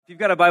If you've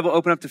got a Bible,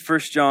 open up to 1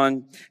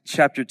 John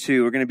chapter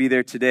 2. We're going to be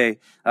there today.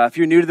 If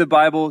you're new to the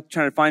Bible,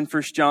 trying to find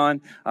 1 John,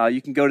 you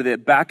can go to the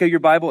back of your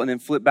Bible and then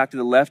flip back to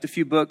the left a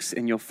few books,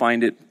 and you'll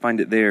find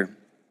it there.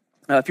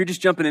 If you're just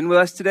jumping in with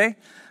us today,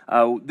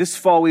 this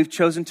fall we've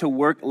chosen to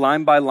work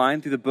line by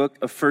line through the book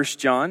of 1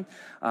 John.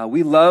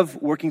 We love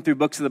working through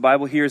books of the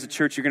Bible here as a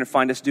church. You're going to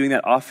find us doing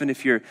that often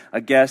if you're a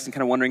guest and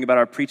kind of wondering about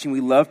our preaching.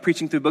 We love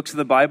preaching through books of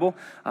the Bible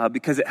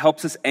because it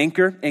helps us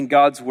anchor in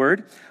God's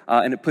Word,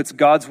 and it puts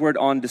God's Word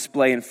on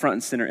display and front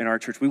and center in our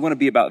church. We want to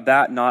be about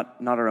that, not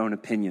our own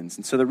opinions.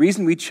 And so the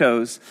reason we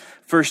chose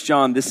 1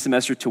 John this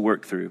semester to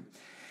work through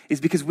is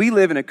because we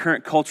live in a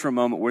current cultural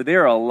moment where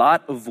there are a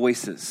lot of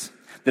voices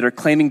that are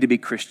claiming to be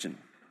Christian.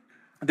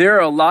 There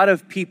are a lot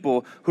of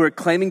people who are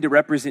claiming to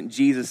represent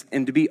Jesus,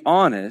 and to be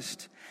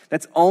honest,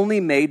 that's only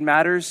made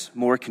matters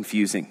more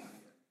confusing.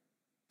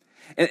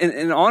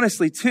 And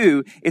honestly,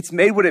 too, it's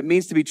made what it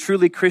means to be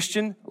truly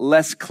Christian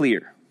less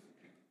clear,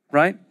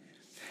 right?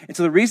 And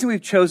so the reason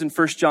we've chosen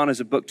 1 John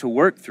as a book to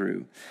work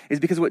through is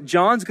because what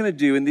John's going to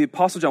do, and the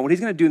Apostle John, what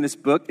he's going to do in this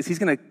book is he's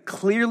going to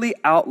clearly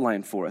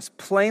outline for us,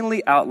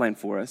 plainly outline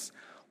for us,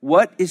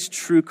 what is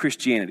true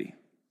Christianity.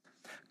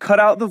 Cut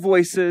out the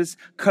voices,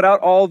 cut out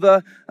all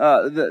the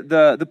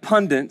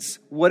pundits.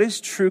 What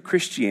is true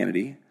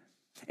Christianity?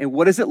 And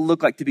what does it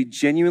look like to be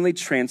genuinely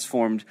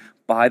transformed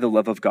by the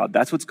love of God?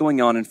 That's what's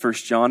going on in 1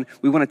 John.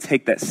 We want to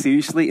take that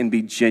seriously and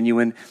be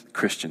genuine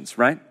Christians,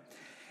 right?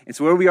 And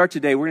so where we are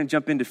today, we're going to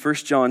jump into 1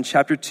 John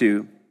chapter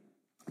 2,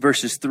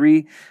 verses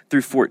 3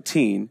 through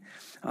 14.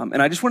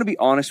 And I just want to be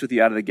honest with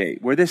you out of the gate,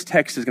 where this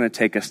text is going to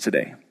take us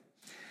today.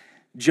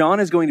 John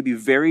is going to be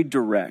very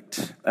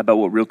direct about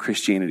what real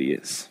Christianity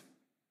is.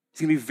 He's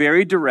going to be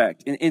very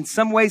direct. In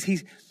some ways,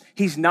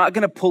 he's not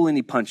going to pull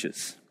any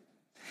punches.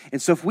 And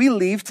so if we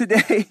leave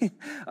today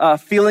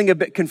feeling a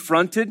bit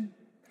confronted,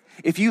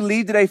 if you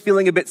leave today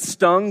feeling a bit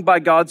stung by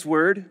God's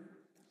word,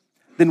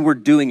 then we're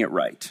doing it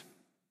right.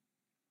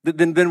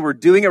 Then we're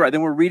doing it right.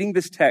 Then we're reading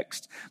this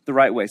text the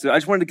right way. So I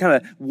just wanted to kind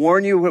of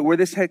warn you where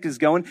this text is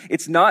going.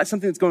 It's not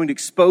something that's going to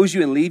expose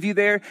you and leave you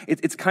there.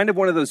 It's kind of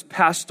one of those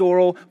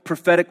pastoral,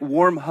 prophetic,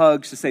 warm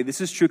hugs to say, this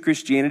is true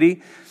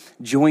Christianity.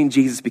 Join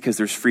Jesus because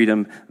there's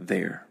freedom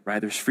there, right?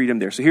 There's freedom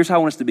there. So here's how I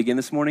want us to begin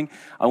this morning.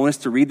 I want us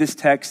to read this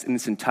text in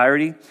its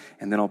entirety,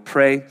 and then I'll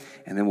pray,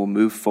 and then we'll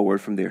move forward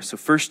from there. So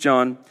 1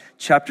 John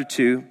chapter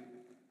 2,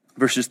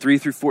 verses 3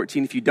 through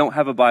 14. If you don't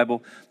have a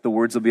Bible, the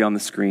words will be on the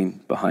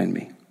screen behind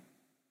me.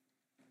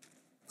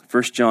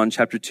 1 John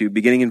chapter 2,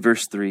 beginning in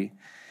verse 3,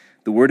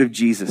 the word of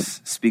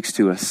Jesus speaks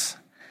to us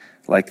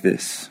like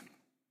this.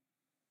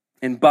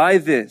 And by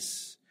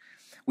this,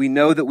 we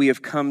know that we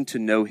have come to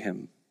know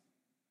him,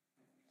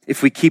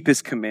 if we keep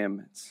his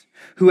commandments.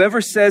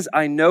 Whoever says,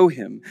 I know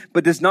him,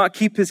 but does not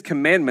keep his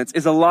commandments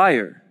is a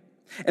liar,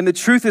 and the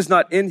truth is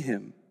not in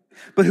him.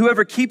 But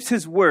whoever keeps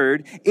his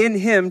word, in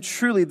him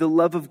truly the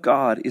love of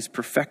God is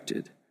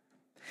perfected.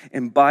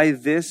 And by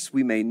this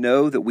we may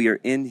know that we are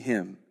in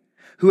him.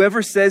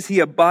 Whoever says he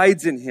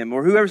abides in him,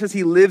 or whoever says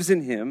he lives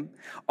in him,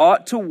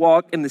 ought to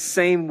walk in the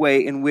same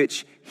way in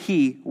which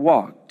he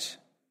walked.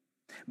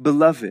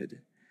 Beloved,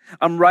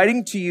 I'm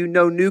writing to you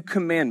no new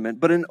commandment,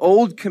 but an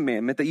old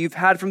commandment that you've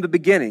had from the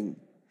beginning.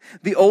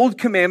 The old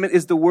commandment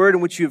is the word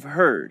in which you've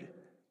heard.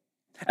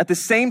 At the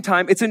same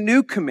time, it's a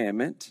new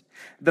commandment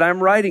that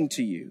I'm writing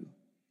to you,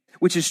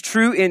 which is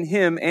true in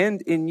him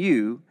and in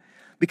you,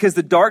 because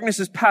the darkness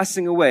is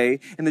passing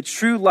away and the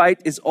true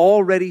light is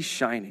already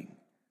shining.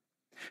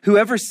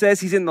 Whoever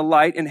says he's in the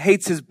light and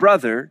hates his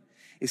brother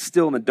is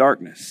still in the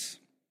darkness.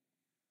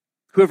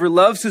 Whoever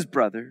loves his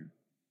brother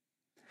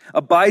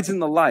abides in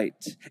the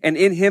light, and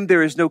in him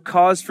there is no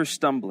cause for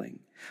stumbling.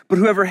 But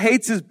whoever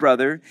hates his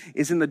brother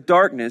is in the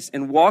darkness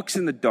and walks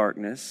in the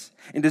darkness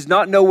and does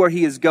not know where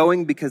he is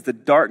going because the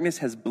darkness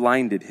has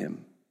blinded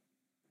him.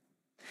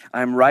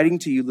 I am writing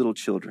to you, little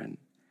children,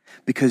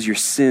 because your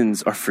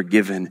sins are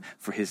forgiven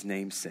for his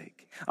name's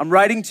sake. I'm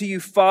writing to you,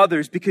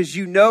 fathers, because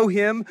you know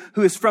him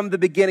who is from the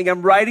beginning.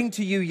 I'm writing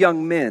to you,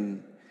 young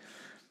men,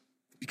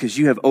 because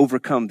you have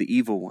overcome the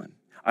evil one.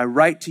 I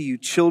write to you,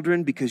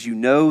 children, because you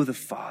know the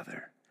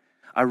Father.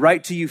 I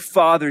write to you,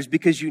 fathers,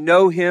 because you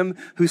know him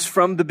who's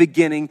from the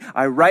beginning.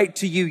 I write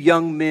to you,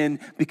 young men,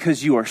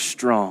 because you are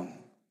strong.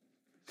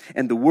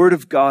 And the word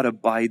of God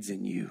abides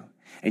in you,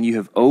 and you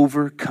have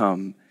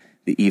overcome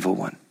the evil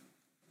one.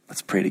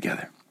 Let's pray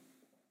together.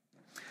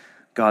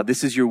 God,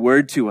 this is your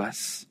word to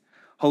us.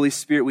 Holy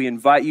Spirit, we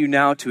invite you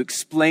now to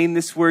explain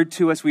this word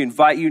to us. We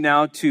invite you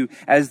now to,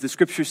 as the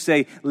scriptures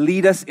say,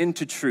 lead us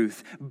into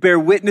truth. Bear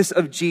witness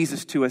of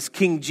Jesus to us.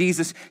 King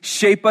Jesus,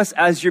 shape us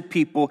as your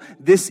people.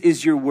 This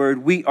is your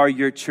word. We are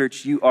your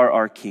church. You are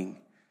our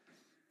King.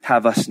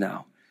 Have us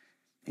now.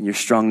 In your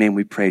strong name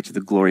we pray, to the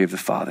glory of the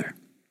Father.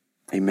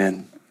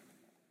 Amen.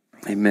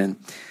 Amen.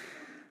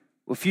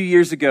 Well, a few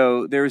years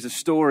ago, there was a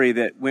story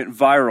that went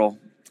viral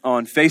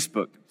on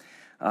Facebook.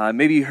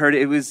 Maybe you heard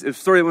it. It was a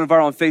story that went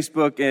viral on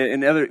Facebook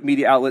and other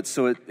media outlets,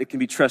 so it can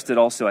be trusted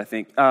also, I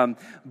think.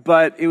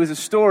 But it was a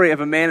story of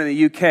a man in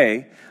the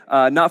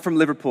UK, not from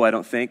Liverpool, I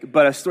don't think,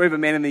 but a story of a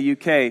man in the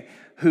UK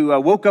who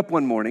woke up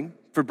one morning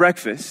for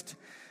breakfast,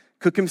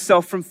 cooked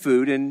himself some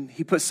food, and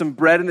he put some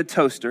bread in the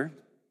toaster.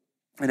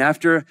 And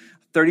after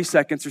 30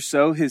 seconds or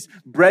so, his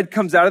bread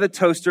comes out of the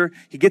toaster.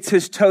 He gets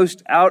his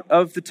toast out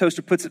of the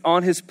toaster, puts it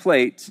on his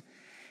plate.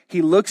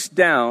 He looks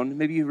down,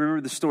 maybe you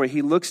remember the story.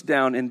 He looks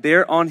down, and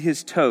there on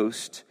his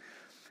toast,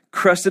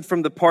 crusted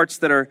from the parts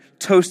that are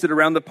toasted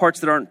around the parts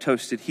that aren't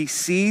toasted, he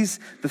sees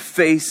the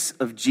face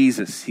of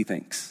Jesus, he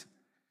thinks.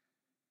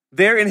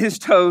 There in his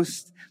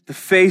toast, the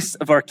face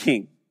of our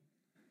King.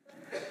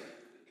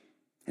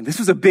 And this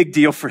was a big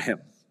deal for him.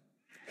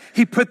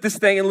 He put this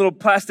thing in a little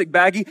plastic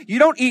baggie. You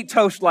don't eat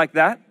toast like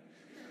that.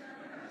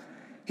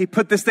 He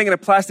put this thing in a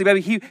plastic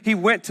baggie. He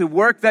went to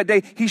work that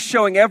day. He's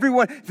showing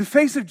everyone the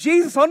face of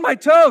Jesus on my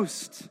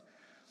toast.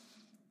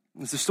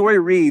 As the story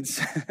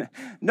reads,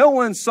 no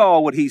one saw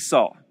what he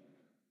saw.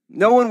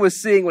 No one was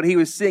seeing what he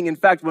was seeing. In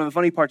fact, one of the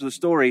funny parts of the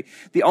story,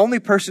 the only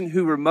person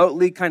who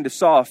remotely kind of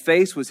saw a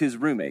face was his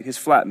roommate, his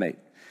flatmate.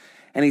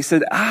 And he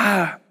said,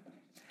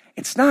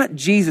 it's not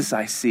Jesus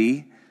I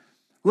see.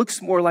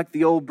 Looks more like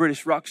the old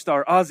British rock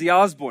star Ozzy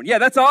Osbourne. Yeah,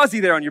 that's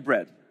Ozzy there on your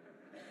bread.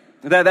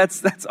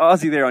 That's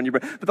Ozzy there on your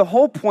bread. But the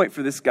whole point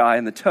for this guy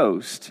in the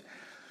toast,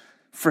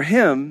 for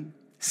him,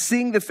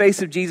 seeing the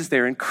face of Jesus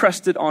there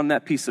encrusted on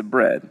that piece of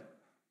bread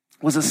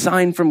was a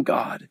sign from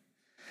God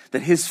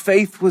that his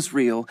faith was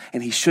real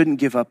and he shouldn't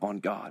give up on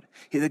God.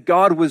 That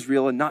God was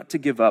real and not to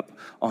give up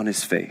on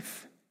his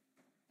faith.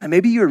 And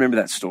maybe you remember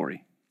that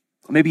story.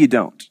 Or maybe you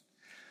don't.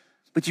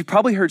 But you've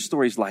probably heard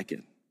stories like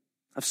it.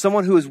 Of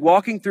someone who is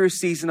walking through a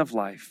season of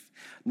life,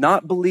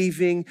 not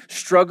believing,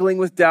 struggling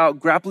with doubt,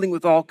 grappling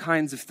with all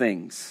kinds of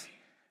things.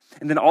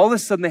 And then all of a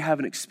sudden they have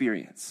an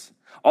experience.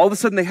 All of a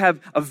sudden they have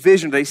a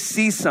vision. They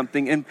see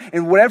something. And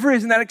whatever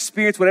is in that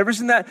experience,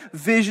 whatever's in that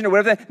vision, or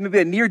whatever that, maybe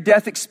a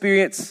near-death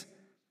experience,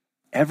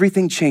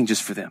 everything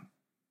changes for them.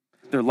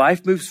 Their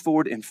life moves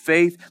forward in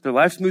faith. Their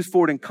life moves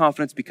forward in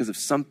confidence because of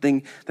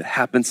something that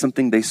happened,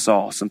 something they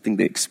saw, something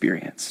they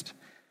experienced.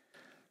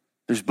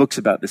 There's books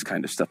about this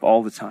kind of stuff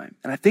all the time.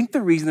 And I think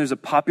the reason there's a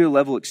popular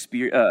level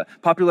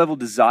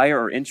desire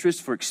or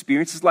interest for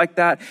experiences like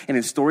that and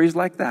in stories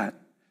like that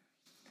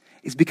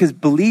is because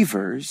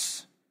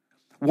believers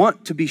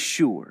want to be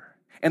sure.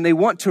 And they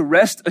want to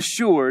rest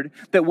assured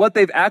that what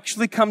they've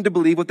actually come to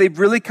believe, what they've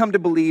really come to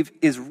believe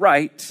is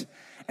right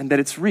and that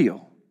it's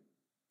real.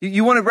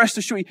 You want to rest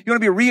assured, you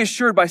want to be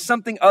reassured by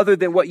something other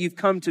than what you've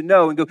come to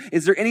know and go,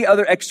 is there any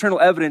other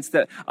external evidence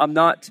that I'm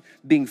not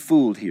being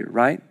fooled here,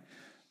 right?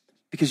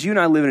 Because you and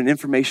I live in an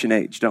information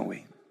age, don't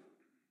we?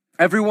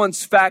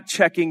 Everyone's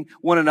fact-checking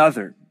one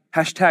another.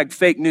 Hashtag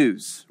fake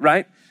news,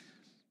 right?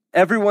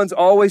 Everyone's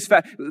always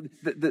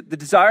the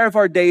desire of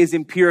our day is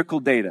empirical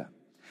data.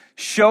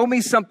 Show me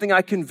something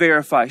I can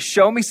verify.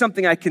 Show me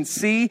something I can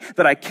see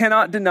that I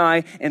cannot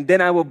deny, and then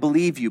I will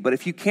believe you. But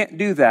if you can't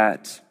do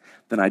that,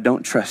 then I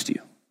don't trust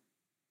you.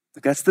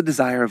 That's the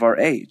desire of our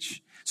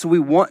age. So we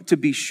want to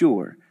be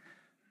sure.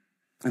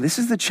 And this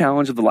is the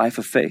challenge of the life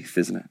of faith,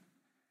 isn't it?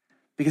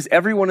 Because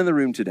everyone in the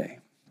room today,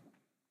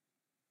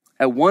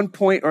 at one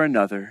point or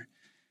another,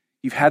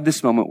 you've had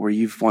this moment where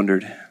you've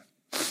wondered,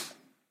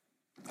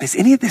 is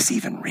any of this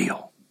even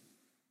real?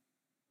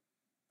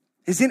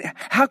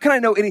 How can I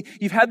know any?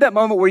 You've had that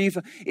moment where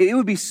it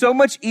would be so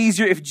much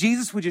easier if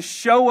Jesus would just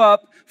show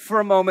up for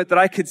a moment, that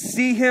I could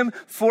see him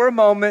for a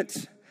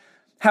moment,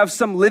 have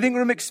some living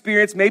room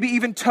experience, maybe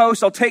even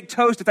toast. I'll take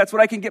toast if that's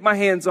what I can get my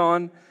hands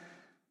on.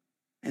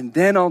 And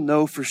then I'll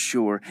know for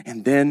sure,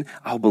 and then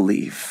I'll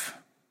believe.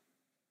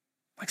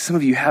 Like some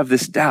of you have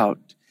this doubt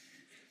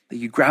that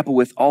you grapple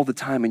with all the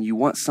time, and you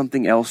want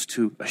something else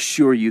to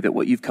assure you that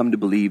what you've come to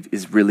believe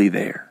is really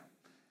there.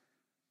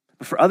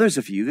 But for others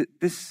of you,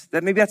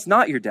 that maybe that's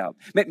not your doubt.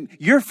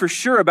 You're for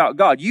sure about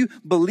God. You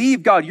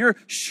believe God. You're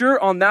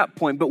sure on that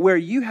point. But where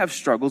you have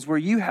struggles, where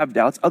you have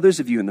doubts, others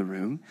of you in the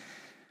room,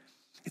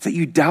 it's that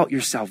you doubt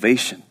your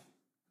salvation.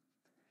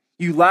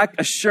 You lack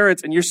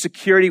assurance and your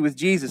security with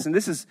Jesus. And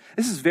this is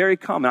very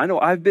common. I know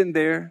I've been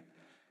there.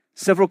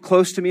 Several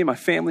close to me, my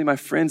family, my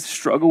friends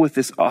struggle with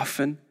this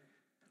often.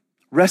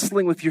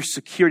 Wrestling with your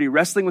security,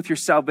 wrestling with your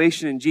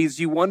salvation in Jesus.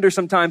 You wonder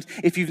sometimes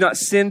if you've not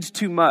sinned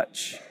too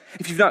much,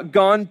 if you've not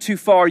gone too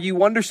far. You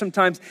wonder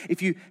sometimes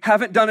if you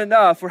haven't done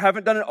enough or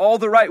haven't done it all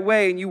the right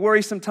way. And you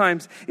worry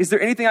sometimes, is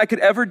there anything I could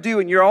ever do?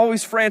 And you're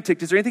always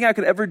frantic. Is there anything I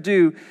could ever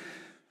do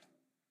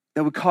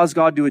that would cause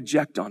God to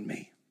eject on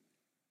me?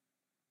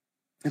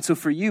 And so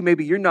for you,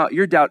 maybe your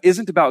doubt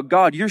isn't about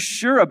God. You're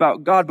sure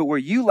about God, but where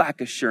you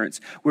lack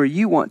assurance, where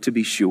you want to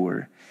be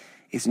sure,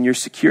 is in your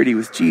security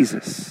with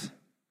Jesus.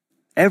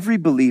 Every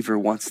believer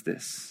wants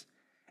this.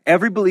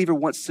 Every believer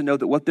wants to know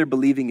that what they're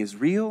believing is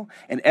real,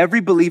 and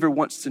every believer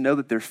wants to know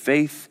that their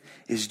faith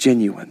is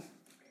genuine.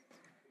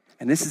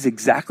 And this is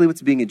exactly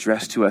what's being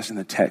addressed to us in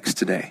the text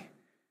today.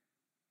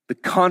 The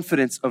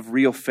confidence of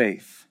real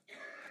faith.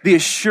 The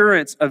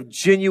assurance of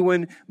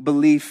genuine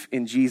belief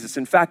in Jesus.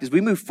 In fact, as we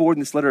move forward in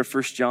this letter of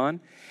 1 John,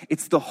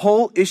 it's the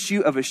whole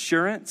issue of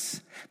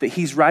assurance that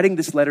he's writing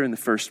this letter in the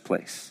first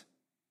place.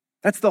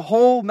 That's the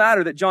whole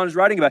matter that John is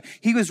writing about.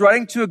 He was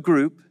writing to a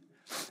group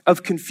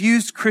of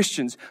confused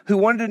Christians who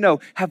wanted to know,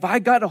 have I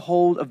got a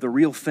hold of the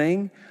real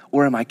thing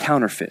or am I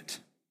counterfeit?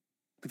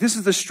 This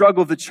is the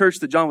struggle of the church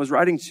that John was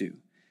writing to.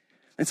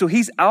 And so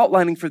he's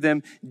outlining for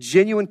them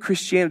genuine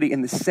Christianity,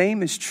 and the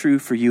same is true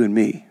for you and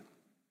me.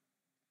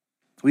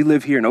 We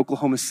live here in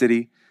Oklahoma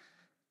City,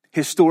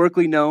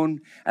 historically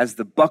known as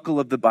the buckle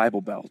of the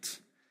Bible Belt.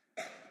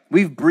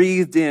 We've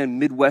breathed in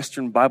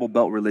Midwestern Bible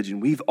Belt religion.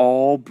 We've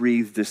all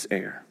breathed this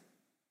air.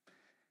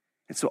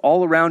 And so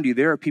all around you,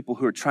 there are people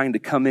who are trying to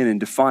come in and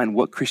define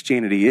what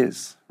Christianity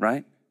is,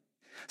 right?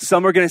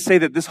 Some are going to say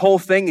that this whole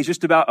thing is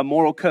just about a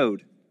moral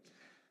code.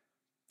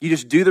 You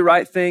just do the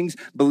right things,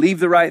 believe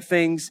the right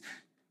things,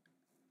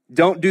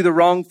 don't do the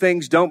wrong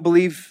things, don't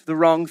believe the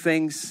wrong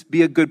things,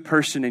 be a good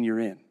person and you're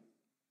in.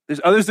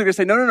 There's others that are going to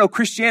say, no,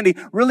 Christianity,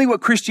 really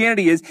what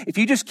Christianity is, if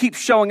you just keep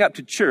showing up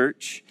to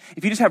church,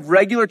 if you just have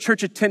regular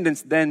church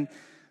attendance, then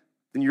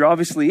you're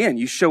obviously in.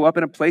 You show up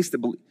in a place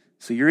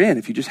so you're in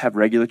if you just have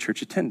regular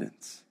church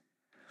attendance.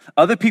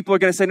 Other people are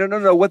going to say,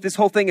 no, what this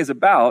whole thing is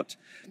about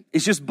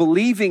is just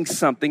believing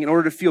something in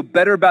order to feel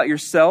better about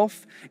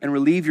yourself and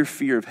relieve your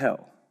fear of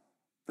hell.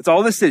 That's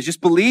all this is.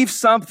 Just believe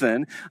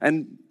something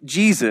and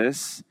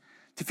Jesus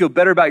to feel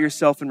better about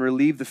yourself and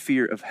relieve the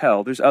fear of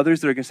hell. There's others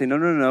that are going to say,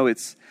 no,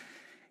 it's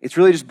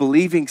really just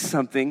believing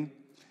something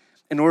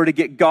in order to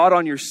get God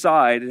on your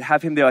side and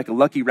have him there like a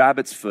lucky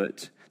rabbit's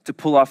foot to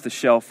pull off the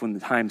shelf when the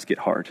times get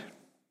hard.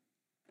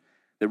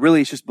 That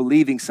really is just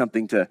believing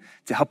something to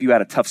help you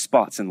out of tough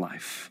spots in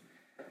life.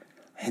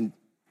 And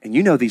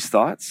you know these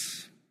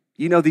thoughts.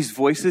 You know these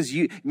voices.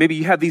 Maybe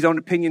you have these own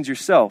opinions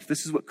yourself.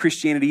 This is what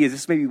Christianity is.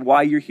 This may be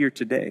why you're here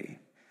today.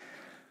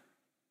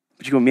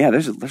 But you go, yeah,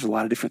 there's a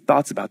lot of different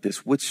thoughts about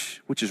this.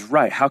 Which is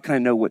right? How can I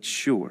know what's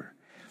sure?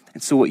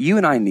 And so what you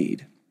and I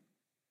need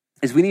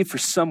is we need for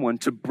someone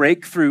to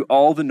break through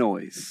all the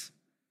noise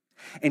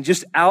and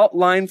just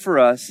outline for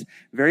us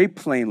very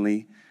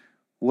plainly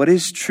what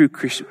is true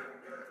Christian.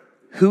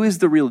 Who is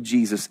the real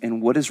Jesus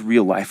and what does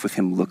real life with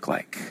him look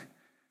like?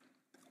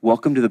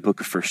 Welcome to the book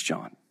of 1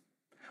 John.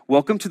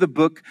 Welcome to the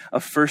book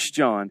of 1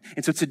 John.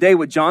 And so today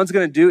what John's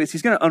going to do is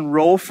he's going to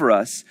unroll for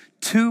us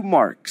 2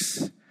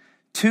 marks,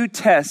 2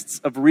 tests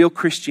of real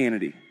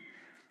Christianity.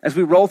 As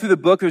we roll through the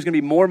book, there's going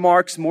to be more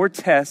marks, more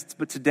tests,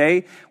 but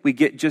today we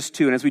get just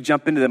 2. And as we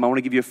jump into them, I want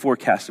to give you a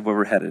forecast of where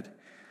we're headed.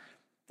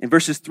 In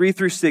verses 3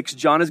 through 6,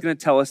 John is going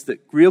to tell us that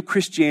real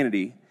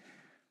Christianity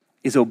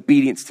is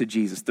obedience to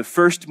Jesus. The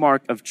first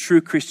mark of true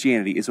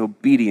Christianity is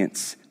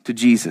obedience to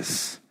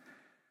Jesus.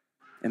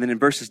 And then in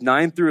verses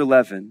 9 through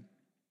 11,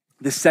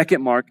 the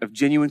second mark of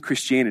genuine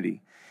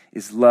Christianity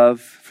is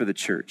love for the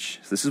church.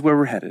 So this is where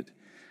we're headed.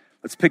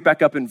 Let's pick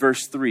back up in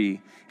verse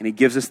 3, and he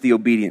gives us the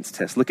obedience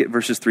test. Look at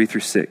verses 3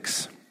 through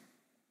 6.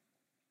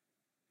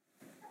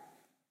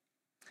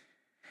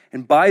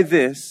 And by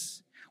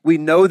this, we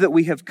know that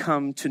we have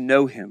come to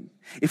know him,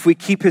 if we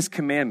keep his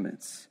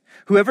commandments.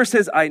 Whoever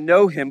says, I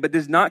know him, but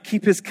does not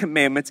keep his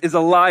commandments is a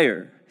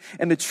liar,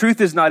 and the truth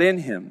is not in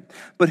him.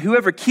 But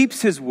whoever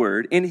keeps his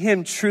word, in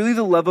him truly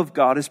the love of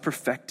God is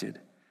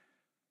perfected.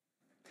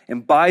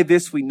 And by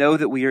this we know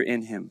that we are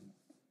in him.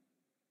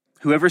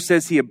 Whoever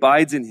says he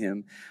abides in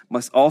him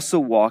must also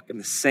walk in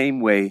the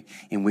same way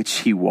in which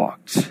he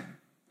walked.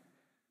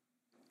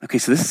 Okay,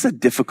 so this is a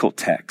difficult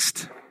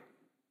text.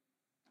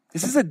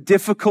 This is a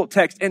difficult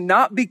text, and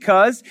not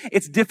because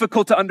it's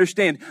difficult to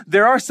understand.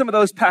 There are some of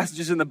those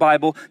passages in the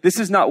Bible. This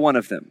is not one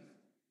of them.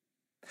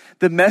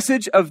 The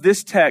message of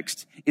this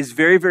text is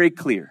very, very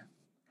clear.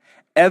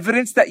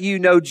 Evidence that you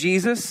know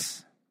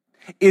Jesus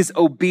is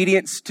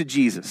obedience to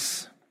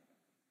Jesus.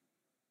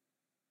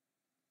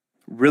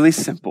 Really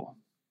simple.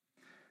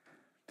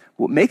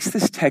 What makes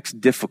this text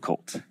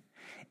difficult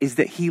is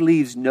that he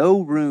leaves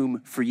no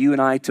room for you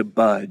and I to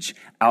budge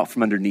out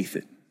from underneath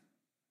it.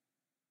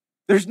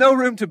 There's no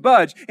room to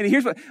budge. And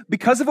here's what,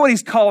 because of what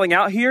he's calling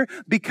out here,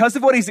 because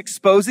of what he's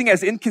exposing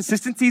as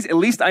inconsistencies, at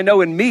least I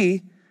know in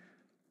me,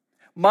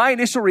 my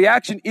initial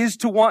reaction is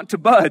to want to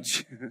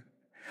budge.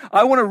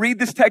 I want to read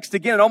this text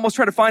again and almost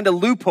try to find a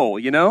loophole,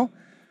 you know?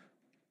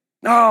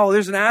 Oh,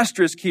 there's an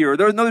asterisk here.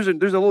 There's a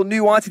little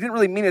nuance. He didn't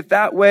really mean it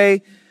that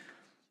way.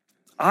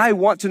 I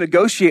want to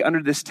negotiate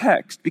under this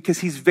text because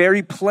he's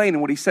very plain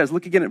in what he says.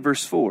 Look again at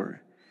verse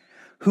 4.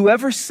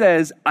 Whoever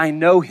says, I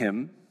know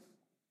him,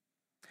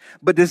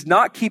 but does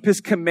not keep his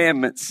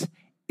commandments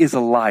is a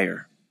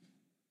liar,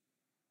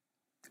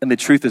 and the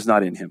truth is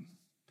not in him.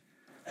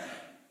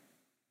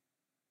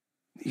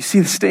 You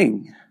see the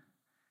sting.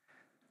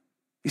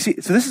 You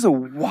see, so this is a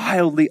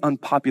wildly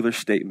unpopular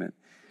statement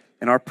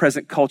in our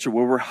present culture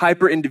where we're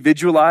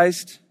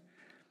hyper-individualized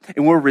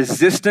and we're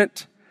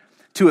resistant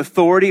to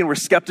authority and we're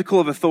skeptical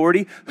of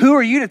authority. Who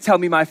are you to tell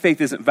me my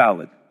faith isn't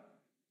valid?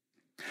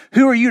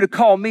 Who are you to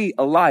call me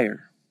a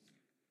liar?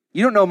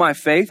 You don't know my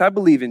faith. I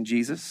believe in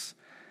Jesus.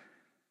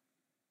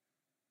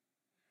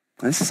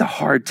 This is a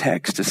hard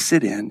text to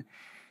sit in,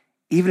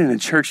 even in a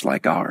church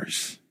like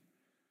ours.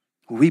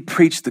 We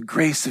preach the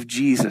grace of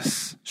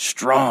Jesus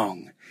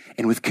strong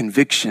and with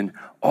conviction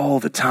all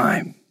the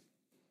time.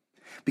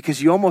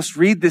 Because you almost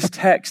read this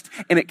text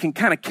and it can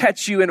kind of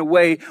catch you in a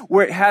way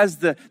where it has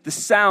the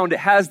sound, it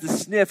has the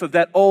sniff of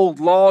that old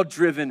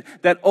law-driven,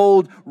 that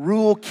old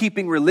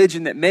rule-keeping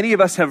religion that many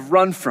of us have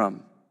run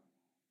from,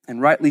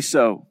 and rightly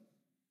so.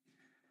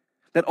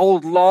 That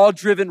old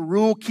law-driven,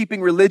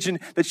 rule-keeping religion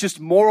that's just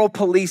moral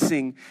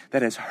policing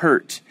that has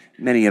hurt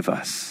many of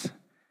us.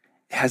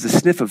 It has a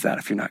sniff of that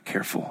if you're not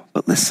careful.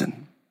 But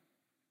listen,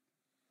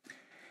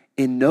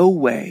 in no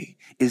way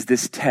is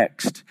this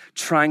text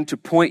trying to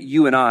point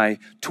you and I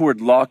toward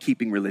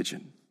law-keeping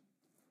religion.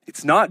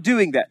 It's not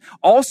doing that.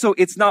 Also,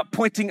 it's not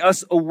pointing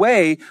us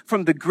away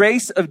from the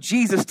grace of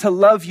Jesus to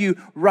love you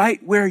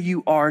right where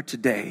you are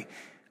today.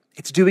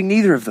 It's doing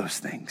neither of those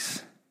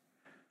things.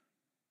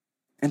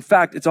 In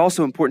fact, it's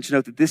also important to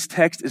note that this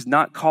text is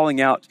not calling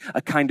out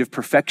a kind of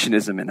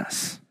perfectionism in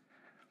us.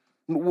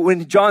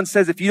 When John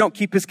says, if you don't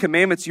keep his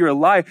commandments, you're a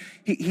liar,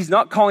 he's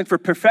not calling for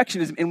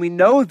perfectionism. And we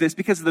know this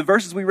because of the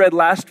verses we read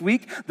last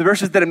week, the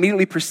verses that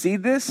immediately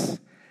precede this.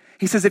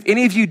 He says, if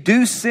any of you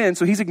do sin,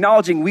 so he's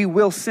acknowledging we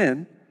will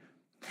sin.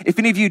 If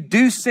any of you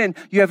do sin,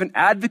 you have an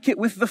advocate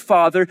with the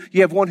Father.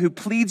 You have one who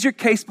pleads your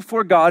case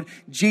before God,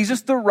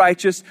 Jesus the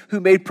righteous, who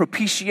made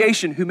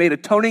propitiation, who made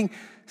atoning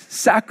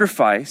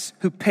sacrifice,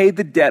 who paid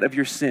the debt of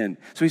your sin.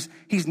 So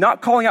he's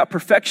not calling out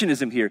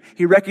perfectionism here.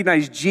 He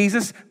recognized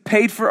Jesus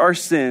paid for our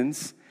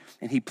sins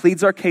and he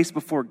pleads our case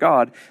before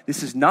God.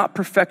 This is not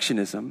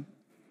perfectionism.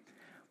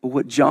 But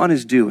what John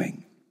is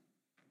doing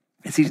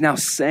is he's now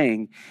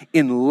saying,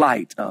 in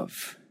light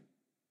of,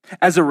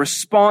 as a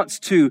response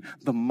to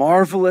the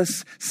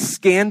marvelous,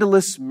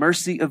 scandalous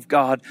mercy of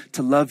God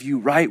to love you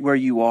right where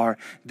you are,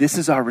 this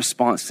is our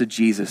response to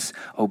Jesus.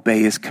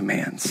 Obey his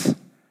commands.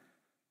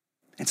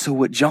 And so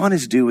what John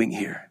is doing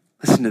here,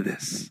 listen to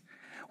this.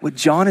 What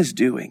John is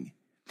doing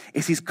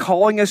is he's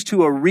calling us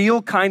to a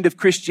real kind of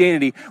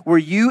Christianity where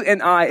you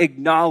and I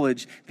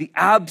acknowledge the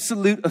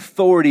absolute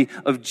authority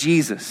of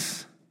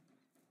Jesus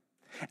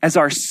as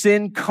our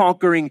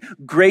sin-conquering,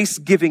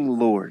 grace-giving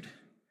Lord.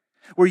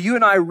 Where you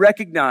and I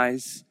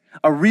recognize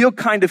a real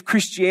kind of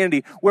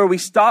Christianity where we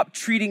stop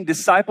treating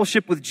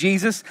discipleship with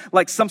Jesus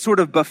like some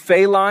sort of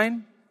buffet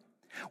line,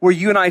 where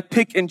you and I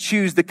pick and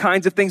choose the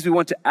kinds of things we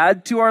want to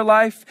add to our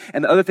life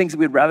and the other things that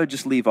we'd rather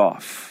just leave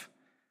off.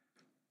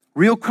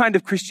 Real kind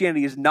of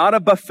Christianity is not a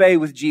buffet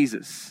with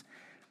Jesus.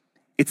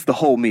 It's the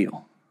whole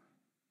meal.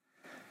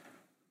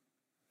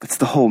 It's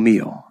the whole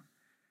meal.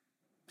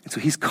 And so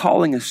he's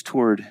calling us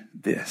toward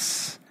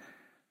this.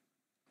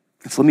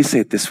 And so let me say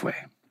it this way.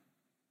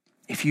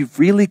 If you've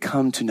really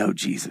come to know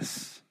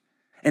Jesus,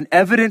 and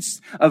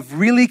evidence of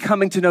really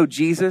coming to know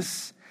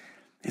Jesus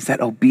is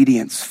that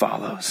obedience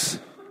follows.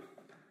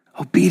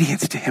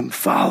 Obedience to him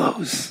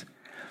follows.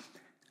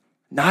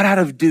 Not out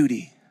of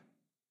duty.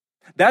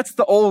 That's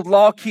the old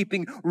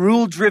law-keeping,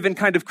 rule-driven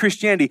kind of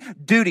Christianity.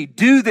 Duty,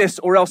 do this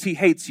or else he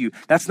hates you.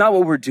 That's not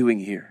what we're doing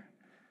here.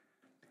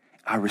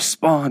 I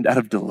respond out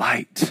of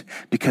delight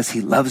because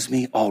he loves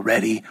me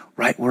already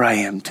right where I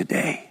am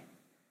today.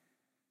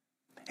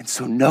 And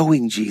so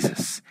knowing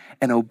Jesus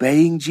and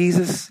obeying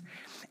Jesus,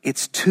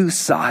 it's two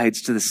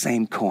sides to the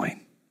same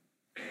coin.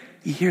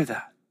 You hear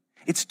that?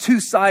 It's two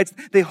sides.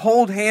 They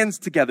hold hands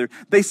together.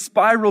 They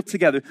spiral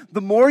together.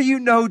 The more you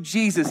know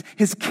Jesus,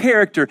 his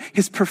character,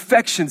 his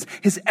perfections,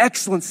 his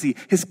excellency,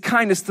 his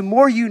kindness, the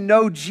more you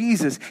know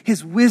Jesus,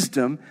 his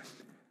wisdom,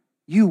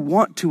 you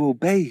want to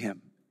obey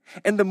him.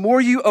 And the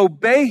more you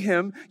obey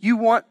him, you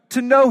want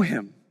to know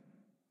him.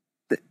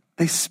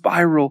 They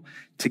spiral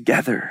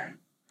together.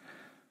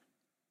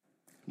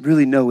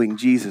 Really knowing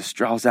Jesus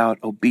draws out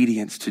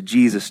obedience to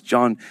Jesus.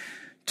 John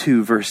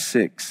 2, verse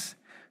 6.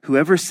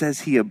 Whoever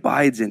says he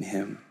abides in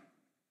him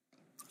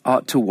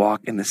ought to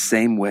walk in the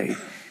same way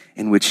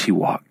in which he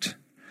walked.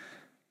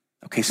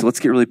 Okay, so let's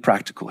get really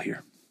practical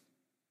here.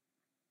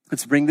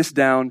 Let's bring this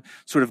down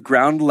sort of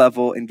ground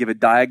level and give a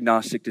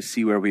diagnostic to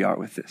see where we are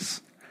with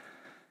this.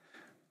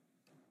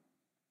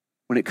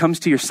 When it comes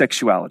to your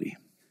sexuality,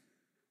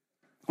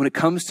 when it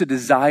comes to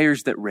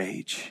desires that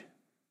rage,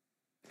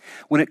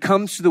 when it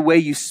comes to the way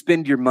you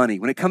spend your money,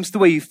 when it comes to the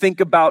way you think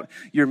about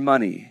your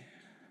money,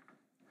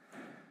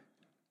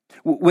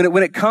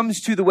 when it comes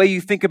to the way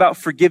you think about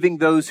forgiving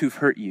those who've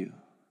hurt you,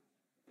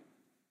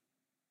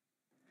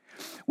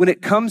 when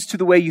it comes to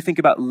the way you think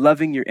about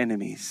loving your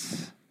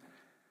enemies,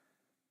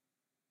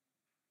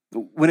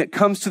 when it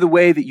comes to the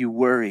way that you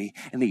worry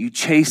and that you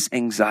chase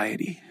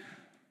anxiety,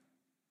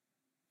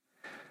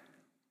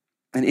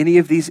 in any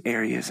of these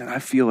areas, and I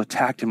feel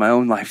attacked in my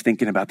own life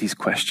thinking about these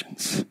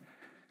questions.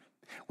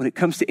 When it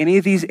comes to any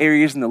of these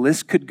areas, and the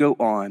list could go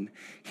on,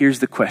 here's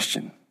the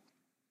question.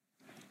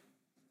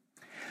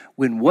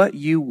 When what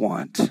you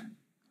want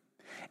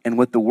and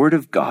what the Word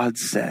of God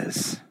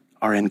says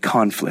are in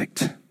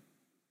conflict,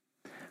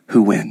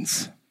 who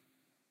wins?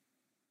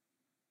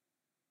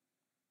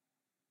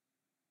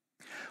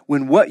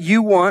 When what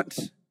you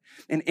want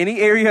in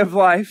any area of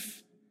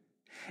life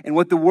and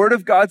what the Word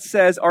of God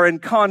says are in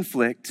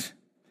conflict,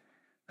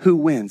 who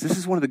wins? This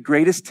is one of the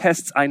greatest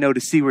tests I know to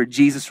see where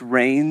Jesus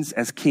reigns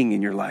as king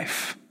in your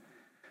life.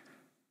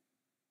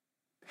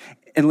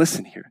 And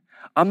listen here,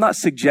 I'm not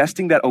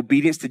suggesting that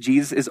obedience to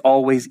Jesus is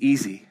always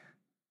easy.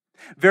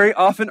 Very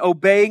often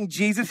obeying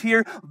Jesus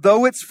here,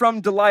 though it's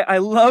from delight, I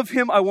love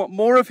him, I want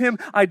more of him,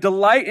 I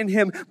delight in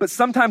him, but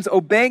sometimes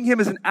obeying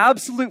him is an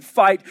absolute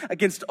fight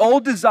against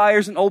old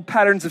desires and old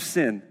patterns of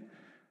sin.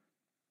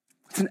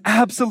 It's an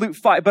absolute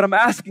fight, but I'm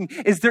asking,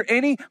 is there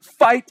any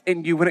fight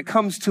in you when it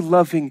comes to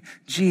loving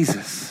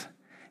Jesus?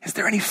 Is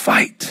there any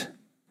fight?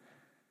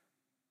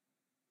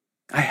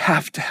 I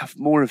have to have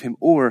more of him,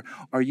 or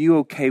are you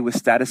okay with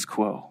status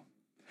quo?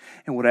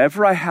 And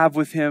whatever I have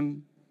with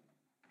him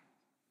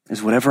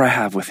is whatever I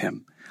have with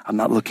him. I'm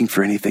not looking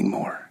for anything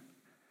more.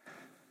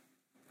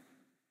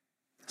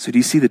 So do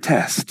you see the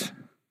test?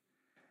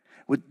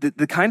 With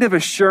the kind of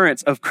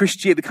assurance of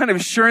Christianity, the kind of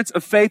assurance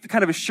of faith, the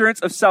kind of assurance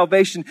of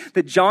salvation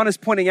that John is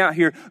pointing out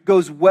here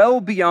goes well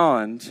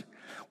beyond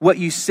what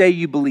you say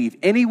you believe.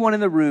 Anyone in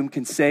the room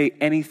can say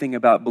anything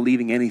about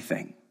believing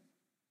anything.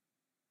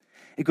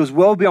 It goes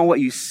well beyond what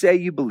you say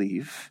you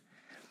believe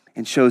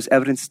and shows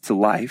evidence to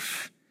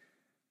life,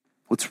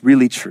 what's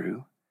really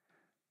true.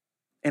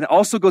 And it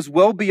also goes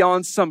well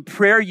beyond some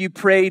prayer you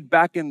prayed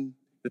back in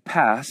the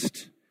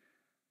past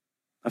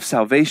of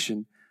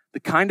salvation. The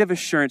kind of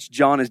assurance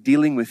John is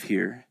dealing with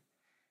here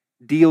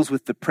deals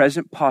with the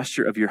present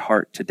posture of your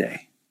heart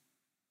today.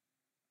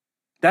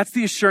 That's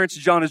the assurance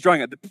John is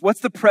drawing at.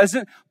 What's the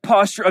present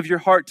posture of your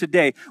heart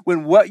today?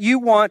 When what you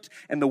want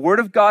and the word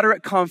of God are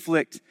at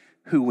conflict,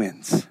 who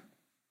wins?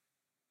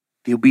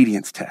 The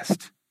obedience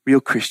test,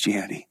 real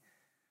Christianity.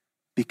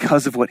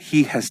 Because of what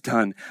he has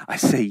done, I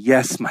say,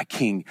 yes, my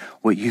King,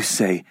 what you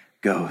say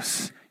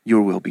goes.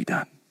 Your will be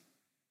done.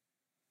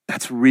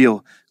 That's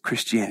real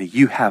Christianity.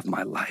 You have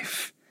my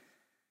life.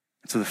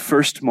 And so the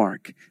first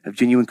mark of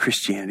genuine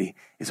Christianity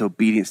is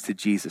obedience to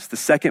Jesus. The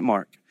second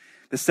mark,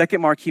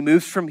 he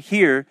moves from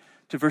here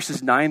to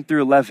verses 9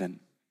 through 11.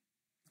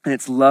 And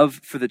it's love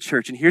for the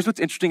church. And here's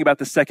what's interesting about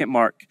the second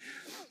mark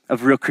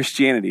of real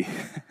Christianity.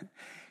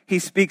 He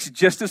speaks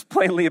just as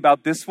plainly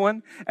about this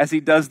one as he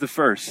does the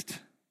first.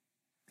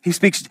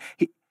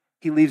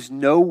 He leaves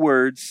no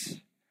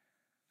words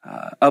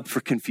up for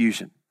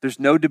confusion. There's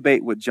no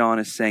debate what John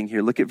is saying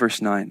here. Look at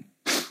verse 9.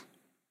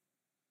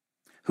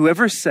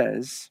 Whoever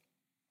says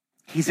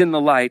he's in the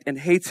light and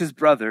hates his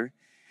brother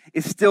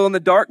is still in the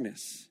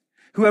darkness.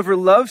 Whoever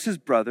loves his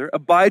brother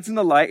abides in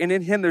the light, and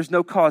in him there's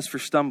no cause for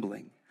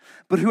stumbling.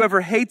 But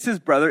whoever hates his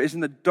brother is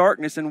in the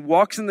darkness and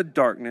walks in the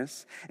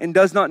darkness and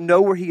does not know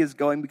where he is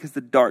going because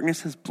the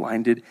darkness has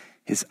blinded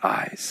his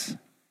eyes.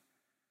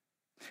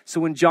 So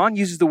when John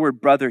uses the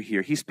word brother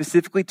here, he's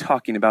specifically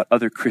talking about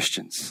other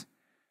Christians.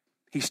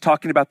 He's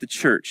talking about the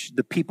church,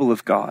 the people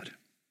of God.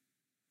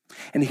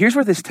 And here's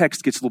where this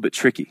text gets a little bit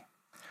tricky.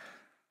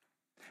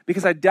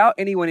 Because I doubt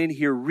anyone in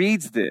here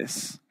reads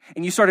this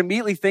and you start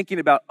immediately thinking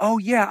about, oh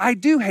yeah, I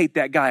do hate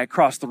that guy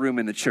across the room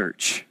in the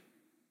church.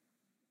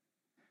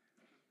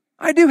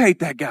 I do hate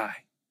that guy.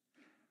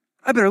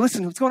 I better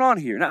listen to what's going on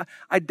here. Now,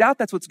 I doubt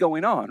that's what's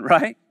going on,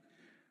 right?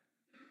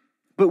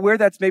 But where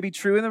that's maybe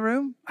true in the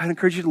room, I'd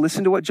encourage you to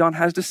listen to what John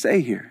has to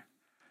say here.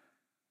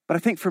 But I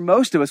think for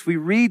most of us, we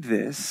read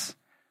this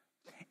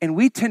and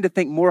we tend to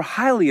think more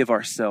highly of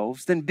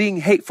ourselves than being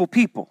hateful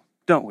people,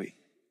 don't we?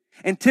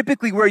 And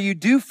typically where you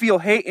do feel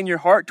hate in your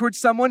heart towards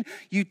someone,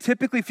 you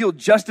typically feel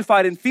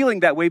justified in feeling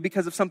that way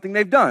because of something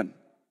they've done.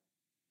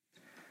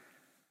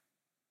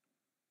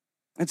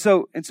 And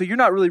so you're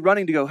not really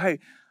running to go, hey,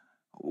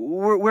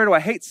 where do I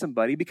hate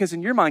somebody? Because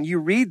in your mind, you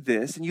read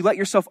this and you let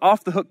yourself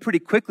off the hook pretty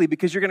quickly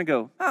because you're going to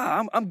go,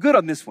 I'm good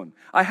on this one.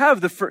 I have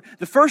the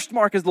first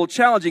mark is a little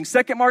challenging.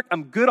 Second mark,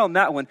 I'm good on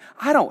that one.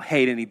 I don't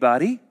hate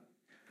anybody.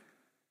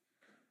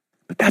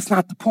 But that's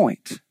not the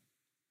point.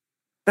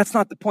 That's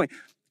not the point.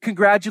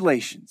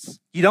 Congratulations.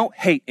 You don't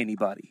hate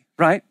anybody,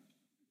 right?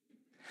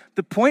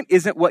 The point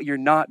isn't what you're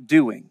not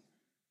doing.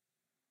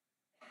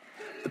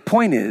 The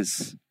point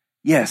is,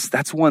 yes,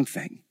 that's one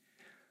thing.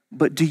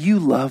 But do you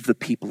love the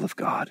people of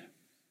God?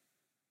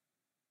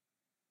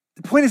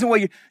 The point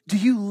isn't do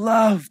you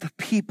love the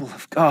people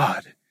of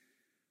God?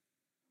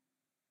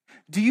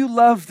 Do you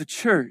love the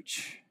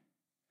church?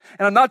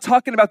 And I'm not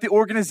talking about the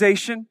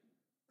organization.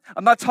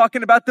 I'm not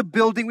talking about the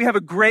building. We have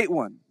a great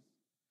one.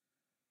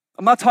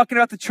 I'm not talking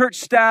about the church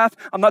staff.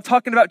 I'm not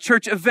talking about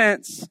church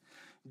events.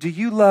 Do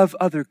you love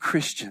other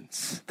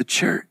Christians, the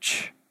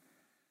church?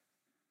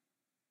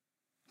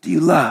 Do you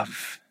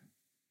love?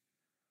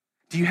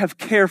 Do you have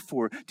care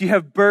for? Do you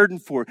have burden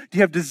for? Do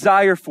you have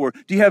desire for?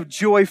 Do you have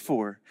joy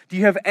for? Do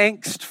you have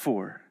angst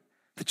for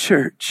the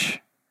church?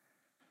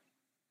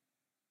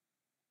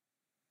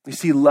 You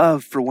see,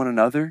 love for one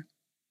another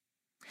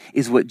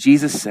is what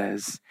Jesus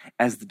says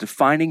as the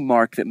defining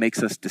mark that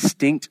makes us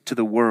distinct to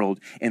the world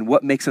and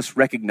what makes us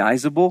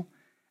recognizable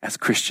as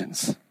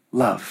Christians.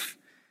 Love.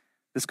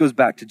 This goes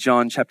back to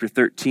John chapter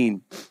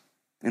 13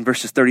 in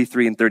verses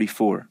 33 and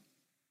 34.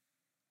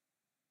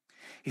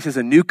 He says,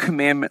 a new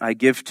commandment I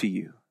give to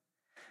you,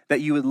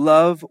 that you would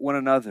love one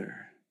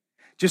another.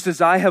 Just as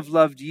I have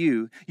loved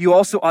you, you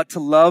also ought to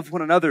love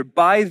one another.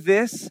 By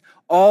this,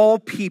 all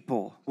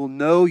people will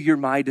know you're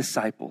my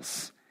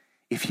disciples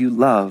if you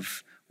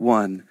love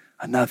one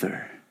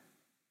another.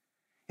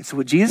 And so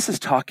what Jesus is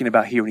talking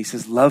about here when he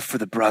says love for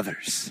the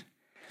brothers,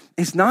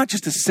 it's not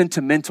just a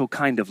sentimental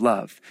kind of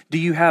love. Do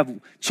you have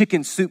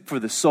chicken soup for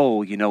the soul,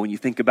 when you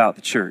think about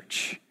the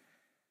church?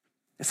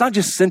 It's not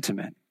just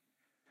sentiment.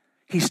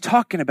 He's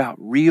talking about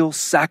real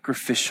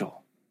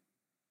sacrificial,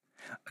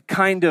 a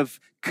kind of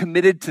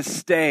committed to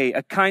stay,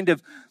 a kind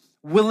of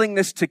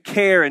willingness to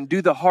care and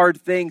do the hard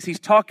things. He's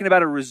talking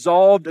about a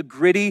resolved, a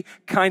gritty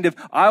kind of,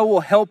 I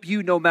will help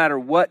you no matter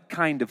what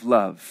kind of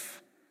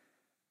love.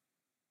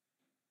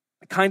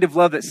 A kind of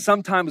love that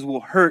sometimes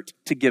will hurt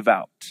to give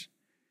out.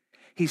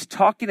 He's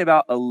talking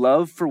about a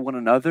love for one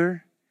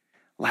another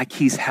like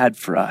he's had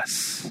for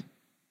us.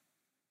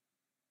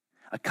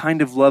 A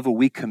kind of love where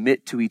we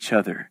commit to each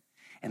other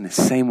in the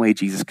same way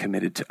Jesus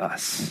committed to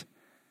us.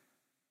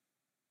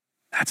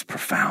 That's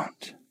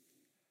profound.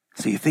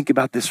 So you think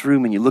about this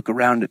room and you look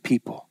around at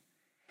people,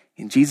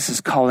 and Jesus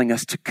is calling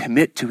us to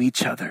commit to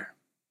each other.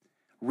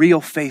 Real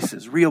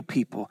faces, real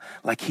people,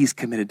 like he's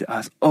committed to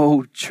us.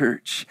 Oh,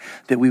 church,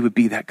 that we would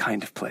be that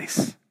kind of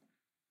place.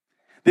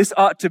 This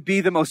ought to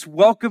be the most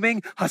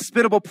welcoming,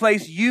 hospitable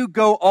place you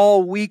go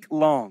all week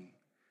long.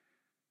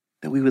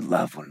 That we would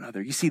love one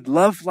another. You see,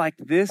 love like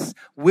this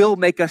will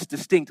make us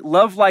distinct.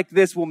 Love like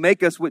this will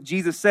make us what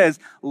Jesus says,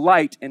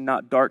 light and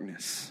not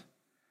darkness.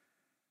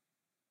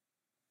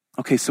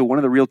 Okay, so one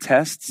of the real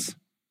tests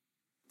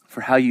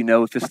for how you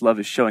know if this love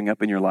is showing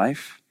up in your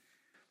life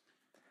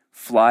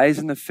flies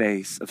in the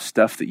face of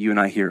stuff that you and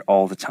I hear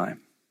all the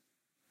time.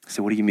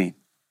 So what do you mean?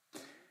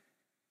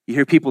 You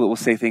hear people that will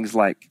say things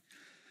like,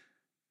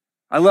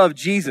 I love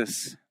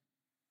Jesus,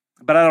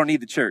 but I don't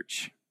need the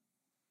church.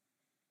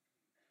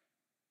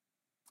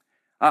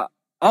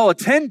 I'll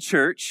attend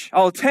church,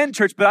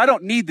 but I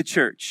don't need the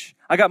church.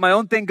 I got my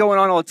own thing going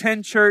on. I'll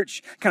attend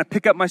church, kind of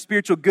pick up my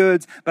spiritual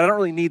goods, but I don't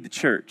really need the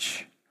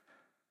church.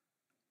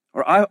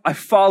 Or I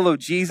follow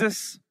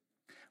Jesus,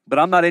 but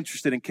I'm not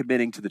interested in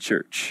committing to the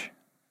church.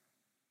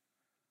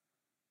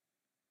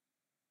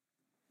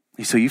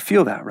 So you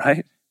feel that,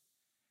 right?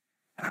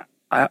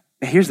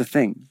 Here's the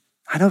thing.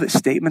 I know that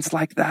statements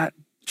like that,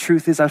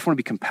 truth is, I just want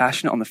to be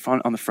compassionate on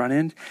the front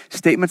end.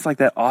 Statements like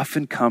that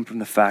often come from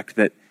the fact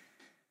that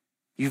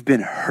you've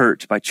been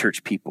hurt by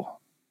church people.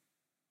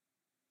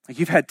 Like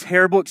you've had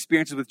terrible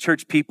experiences with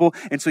church people,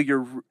 and so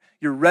you're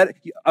ready.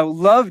 I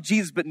love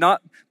Jesus, but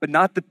not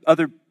the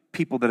other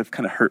people that have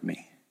kind of hurt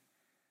me.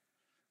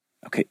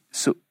 Okay,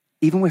 so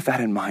even with that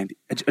in mind,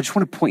 I just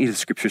want to point you to the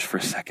scriptures for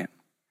a second.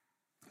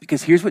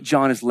 Because here's what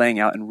John is laying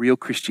out in real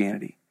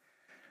Christianity.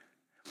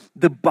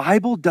 The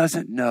Bible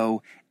doesn't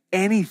know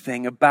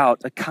anything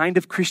about a kind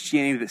of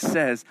Christianity that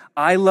says,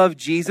 I love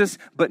Jesus,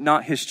 but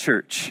not his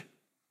church.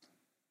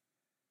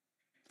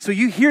 So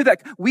you hear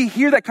that, we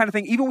hear that kind of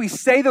thing, even we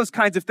say those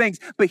kinds of things,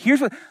 but here's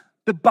what,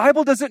 the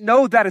Bible doesn't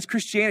know that as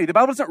Christianity. The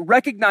Bible doesn't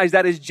recognize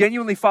that as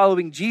genuinely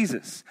following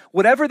Jesus.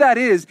 Whatever that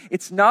is,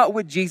 it's not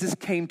what Jesus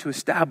came to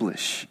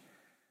establish.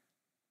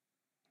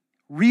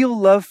 Real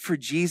love for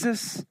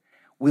Jesus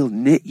will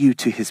knit you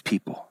to his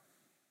people.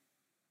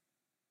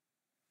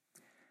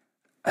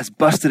 As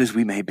busted as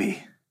we may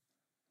be,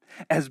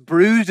 as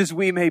bruised as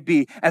we may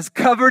be, as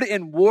covered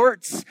in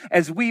warts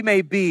as we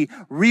may be,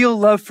 real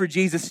love for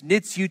Jesus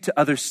knits you to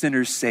other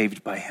sinners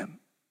saved by him.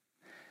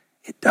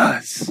 It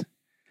does.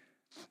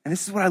 And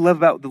this is what I love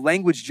about the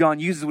language John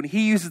uses. When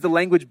he uses the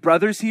language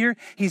brothers here,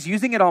 he's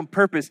using it on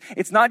purpose.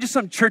 It's not just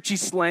some churchy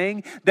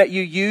slang that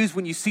you use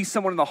when you see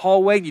someone in the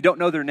hallway and you don't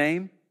know their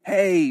name.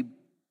 Hey,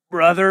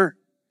 brother.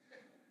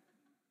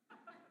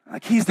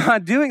 Like he's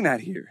not doing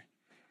that here.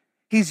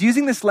 He's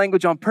using this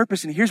language on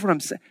purpose, and here's what I'm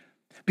saying.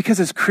 Because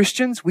as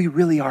Christians, we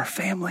really are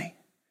family.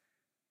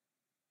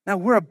 Now,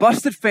 we're a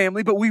busted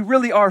family, but we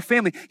really are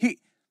family.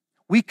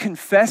 We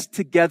confess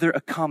together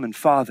a common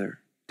Father,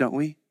 don't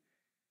we?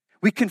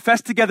 We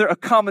confess together a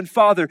common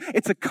Father.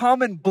 It's a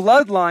common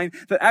bloodline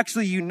that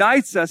actually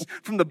unites us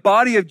from the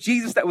body of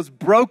Jesus that was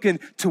broken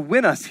to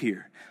win us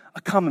here.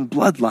 A common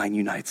bloodline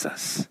unites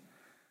us.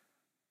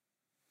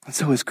 And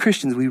so as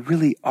Christians, we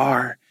really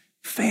are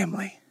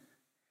family.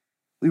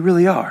 We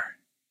really are.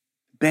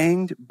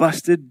 Banged,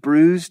 busted,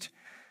 bruised,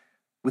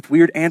 with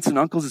weird aunts and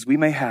uncles as we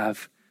may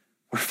have,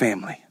 we're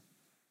family.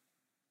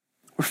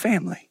 We're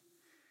family.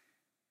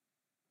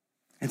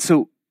 And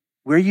so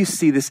where you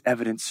see this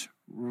evidence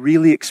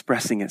really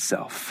expressing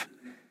itself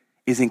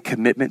is in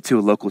commitment to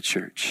a local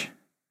church.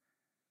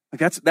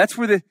 Like that's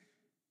where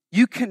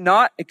you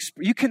cannot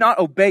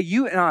obey,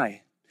 you and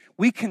I,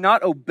 we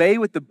cannot obey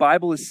what the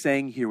Bible is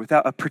saying here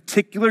without a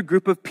particular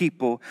group of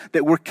people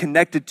that we're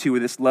connected to where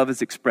this love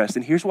is expressed.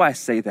 And here's why I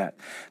say that.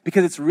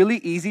 Because it's really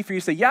easy for you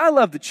to say, yeah, I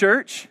love the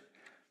church,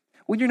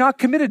 when you're not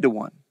committed to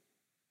one.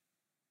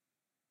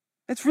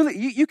 It's really,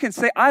 you can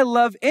say, I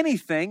love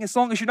anything as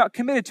long as you're not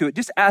committed to it.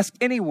 Just ask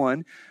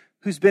anyone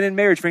who's been in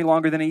marriage for any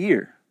longer than a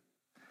year.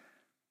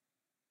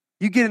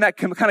 You get in that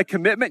kind of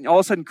commitment and all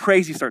of a sudden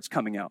crazy starts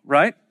coming out,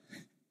 right?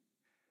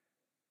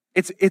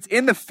 It's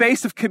in the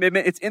face of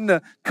commitment. It's in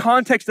the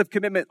context of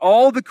commitment.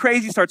 All the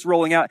crazy starts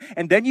rolling out.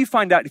 And then you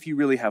find out if you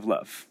really have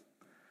love.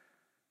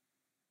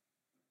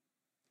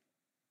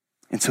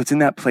 And so it's in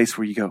that place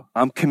where you go,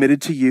 I'm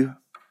committed to you.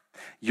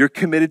 You're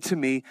committed to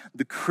me.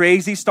 The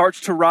crazy starts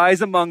to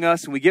rise among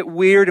us and we get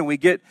weird and we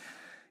get,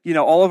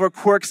 all of our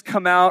quirks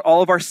come out,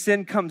 all of our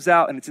sin comes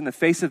out. And it's in the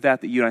face of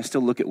that you and I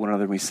still look at one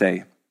another and we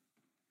say,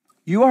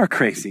 you are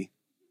crazy,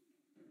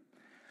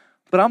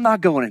 but I'm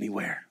not going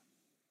anywhere.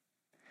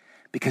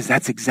 Because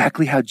that's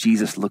exactly how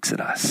Jesus looks at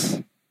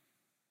us.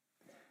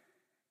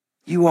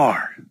 You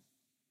are.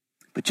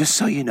 But just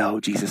so you know,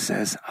 Jesus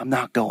says, I'm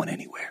not going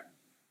anywhere.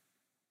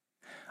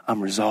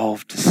 I'm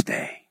resolved to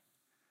stay.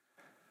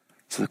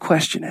 So the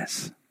question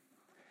is,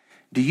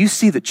 do you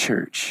see the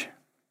church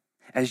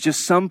as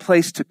just some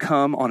place to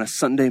come on a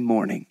Sunday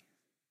morning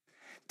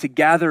to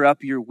gather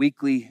up your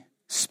weekly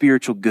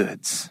spiritual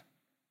goods?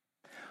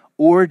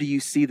 Or do you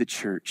see the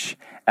church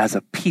as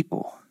a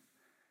people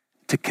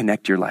to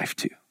connect your life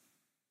to?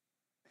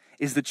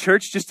 Is the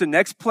church just the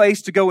next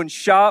place to go and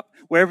shop,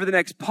 wherever the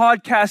next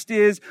podcast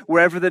is,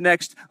 wherever the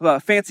next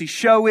fancy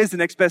show is, the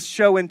next best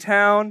show in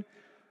town?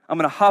 I'm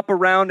going to hop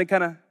around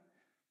and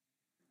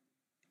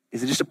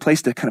is it just a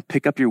place to kind of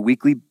pick up your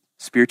weekly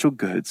spiritual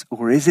goods?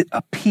 Or is it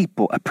a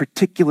people, a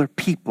particular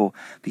people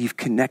that you've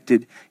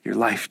connected your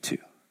life to?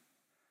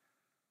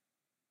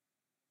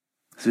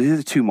 So these are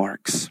the two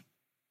marks.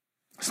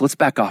 So let's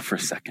back off for a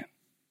second.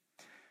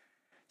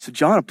 So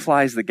John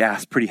applies the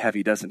gas pretty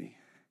heavy, doesn't he?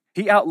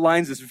 He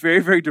outlines this very,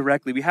 very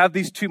directly. We have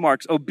these two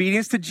marks,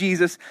 obedience to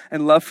Jesus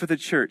and love for the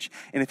church.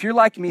 And if you're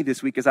like me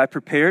this week as I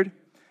prepared,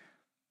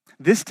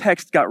 this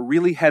text got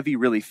really heavy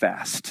really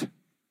fast.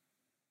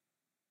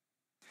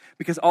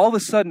 Because all of a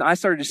sudden I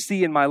started to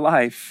see in my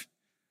life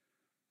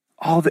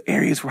all the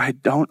areas where I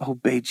don't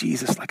obey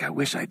Jesus like I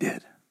wish I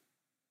did.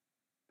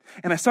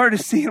 And I started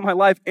to see in my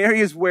life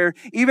areas where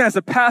even as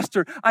a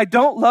pastor, I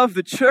don't love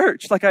the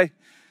church like I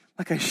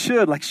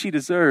should, like she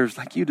deserves,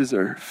 like you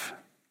deserve.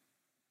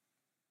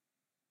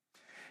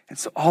 And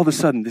so all of a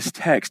sudden, this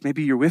text,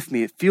 maybe you're with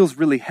me, it feels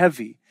really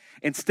heavy.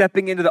 And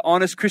stepping into the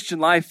honest Christian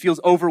life feels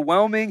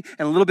overwhelming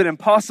and a little bit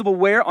impossible.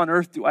 Where on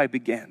earth do I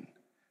begin?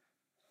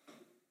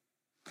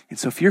 And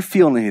so if you're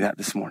feeling any of that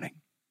this morning,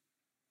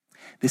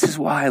 this is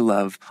why I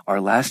love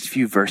our last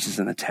few verses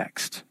in the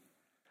text.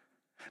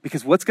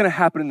 Because what's going to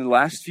happen in the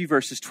last few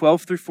verses,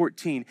 12 through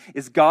 14,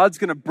 is God's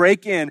going to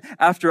break in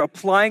after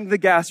applying the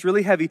gas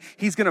really heavy.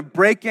 He's going to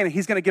break in and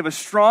he's going to give a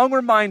strong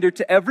reminder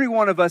to every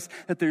one of us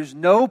that there's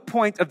no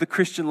point of the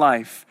Christian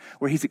life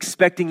where he's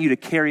expecting you to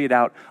carry it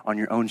out on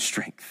your own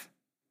strength.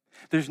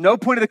 There's no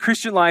point of the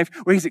Christian life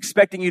where he's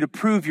expecting you to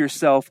prove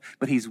yourself,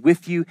 but he's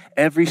with you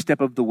every step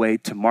of the way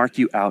to mark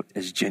you out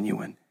as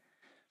genuine.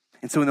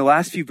 And so in the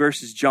last few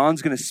verses,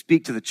 John's going to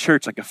speak to the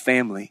church like a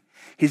family.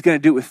 He's going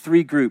to do it with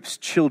three groups: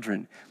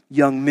 children,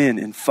 young men,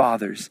 and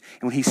fathers.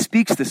 And when he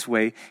speaks this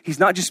way, he's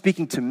not just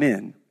speaking to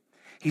men.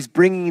 He's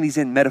bringing these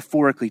in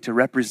metaphorically to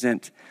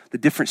represent the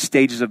different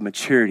stages of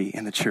maturity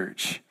in the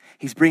church.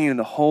 He's bringing in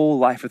the whole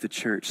life of the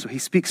church. So he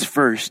speaks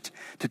first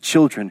to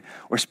children,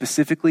 or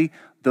specifically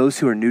those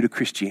who are new to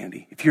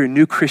Christianity. If you're a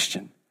new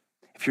Christian,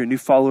 if you're a new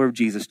follower of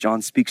Jesus,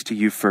 John speaks to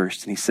you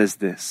first. And he says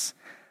this: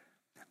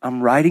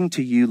 I'm writing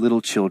to you,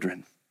 little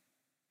children,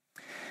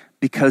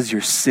 because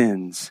your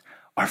sins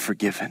are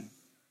forgiven.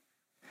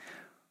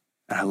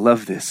 And I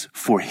love this,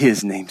 for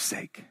his name's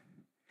sake.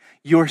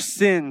 Your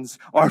sins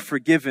are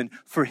forgiven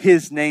for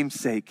his name's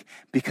sake,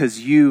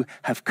 because you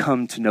have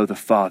come to know the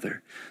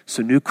Father.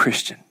 So new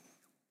Christian,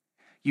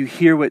 you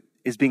hear what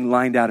is being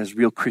lined out as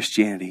real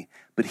Christianity,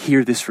 but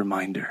hear this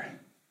reminder.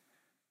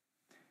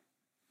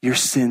 Your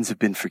sins have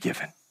been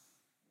forgiven.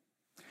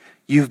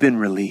 You've been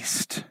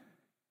released.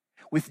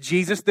 With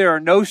Jesus, there are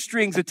no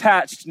strings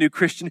attached, new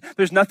Christian.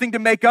 There's nothing to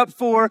make up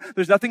for.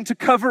 There's nothing to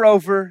cover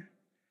over.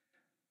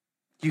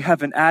 You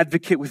have an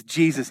advocate with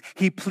Jesus.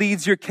 He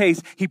pleads your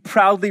case. He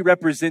proudly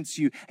represents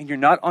you, and you're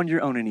not on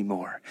your own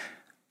anymore.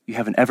 You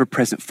have an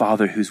ever-present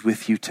Father who's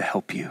with you to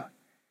help you.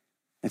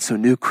 And so,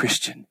 new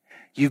Christian,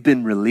 you've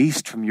been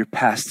released from your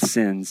past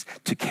sins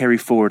to carry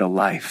forward a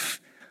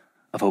life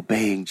of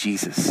obeying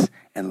Jesus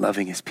and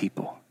loving his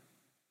people.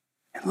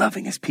 And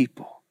loving his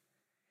people.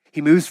 He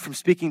moves from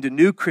speaking to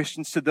new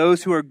Christians to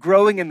those who are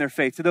growing in their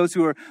faith, to those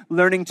who are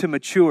learning to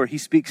mature. He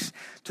speaks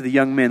to the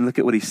young men. Look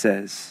at what he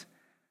says.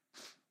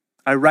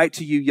 I write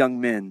to you,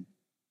 young men,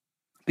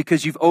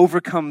 because you've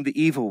overcome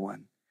the evil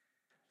one.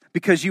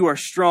 Because you are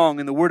strong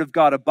and the word of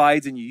God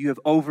abides in you. You have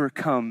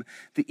overcome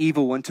the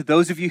evil one. To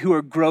those of you who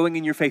are growing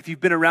in your faith,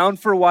 you've been around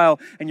for a while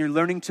and you're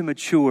learning to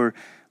mature,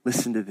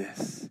 listen to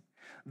this.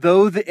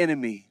 Though the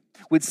enemy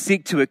would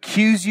seek to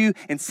accuse you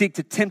and seek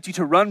to tempt you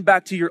to run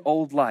back to your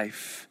old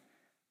life,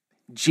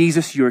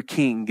 Jesus, your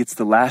King, gets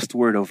the last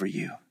word over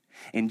you.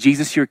 And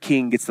Jesus, your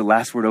King, gets the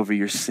last word over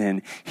your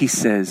sin. He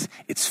says,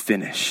 it's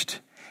finished.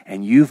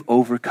 And you've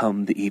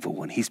overcome the evil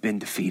one. He's been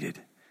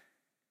defeated.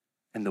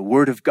 And the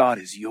word of God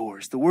is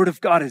yours. The word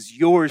of God is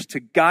yours to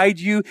guide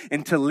you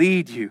and to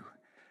lead you.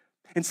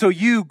 And so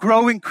you,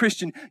 growing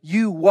Christian,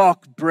 you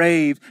walk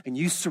brave and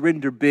you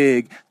surrender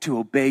big to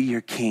obey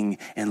your King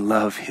and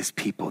love his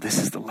people. This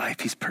is the life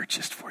he's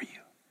purchased for you.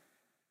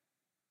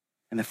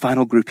 And the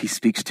final group he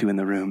speaks to in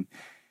the room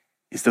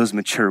is those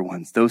mature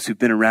ones, those who've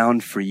been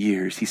around for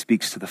years. He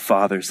speaks to the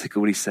fathers. Look at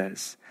what he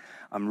says.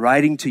 I'm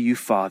writing to you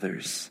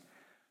fathers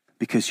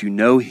because you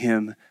know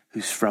him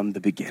who's from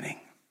the beginning.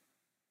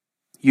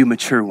 You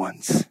mature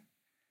ones,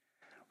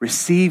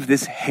 receive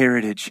this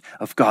heritage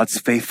of God's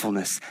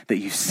faithfulness that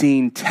you've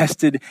seen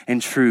tested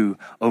and true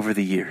over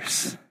the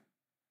years.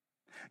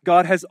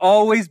 God has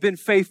always been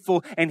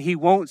faithful and he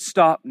won't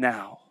stop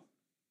now.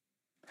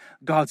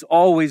 God's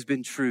always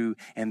been true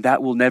and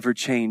that will never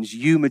change.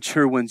 You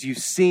mature ones, you've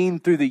seen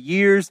through the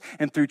years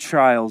and through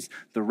trials,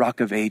 the Rock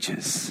of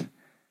Ages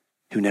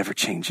who never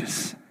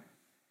changes.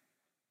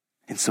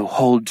 And so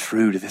hold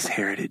true to this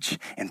heritage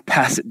and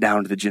pass it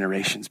down to the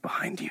generations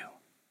behind you.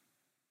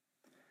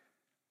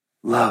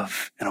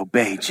 Love and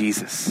obey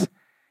Jesus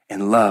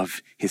and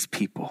love his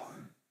people.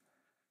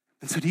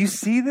 And so do you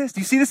see this? Do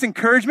you see this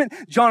encouragement?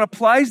 John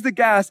applies the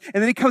gas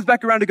and then he comes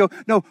back around to go,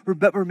 no,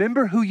 but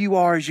remember who you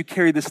are as you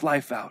carry this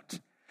life out.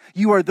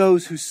 You are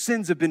those whose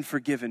sins have been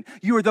forgiven.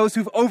 You are those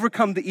who've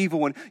overcome the evil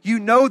one. You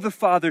know the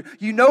Father.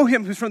 You know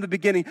him who's from the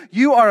beginning.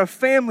 You are a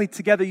family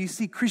together. You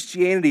see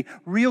Christianity,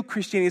 real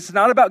Christianity. It's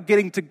not about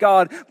getting to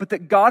God, but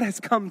that God has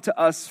come to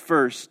us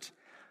first.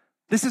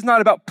 This is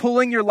not about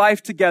pulling your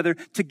life together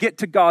to get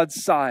to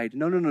God's side.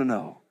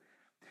 No.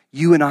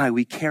 You and I,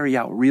 we carry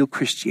out real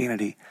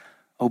Christianity,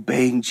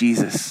 obeying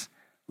Jesus,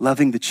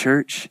 loving the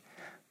church,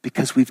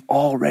 because we've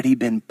already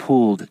been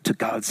pulled to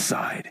God's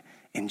side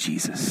in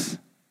Jesus.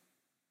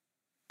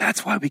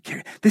 That's why we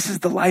carry. This is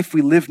the life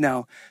we live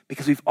now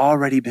because we've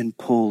already been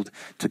pulled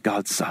to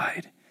God's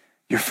side.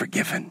 You're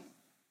forgiven.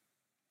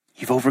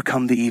 You've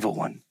overcome the evil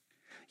one.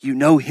 You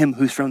know him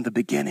who's from the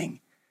beginning.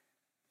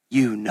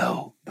 You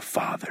know the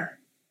Father.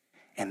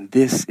 And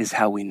this is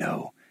how we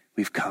know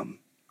we've come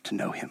to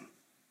know him.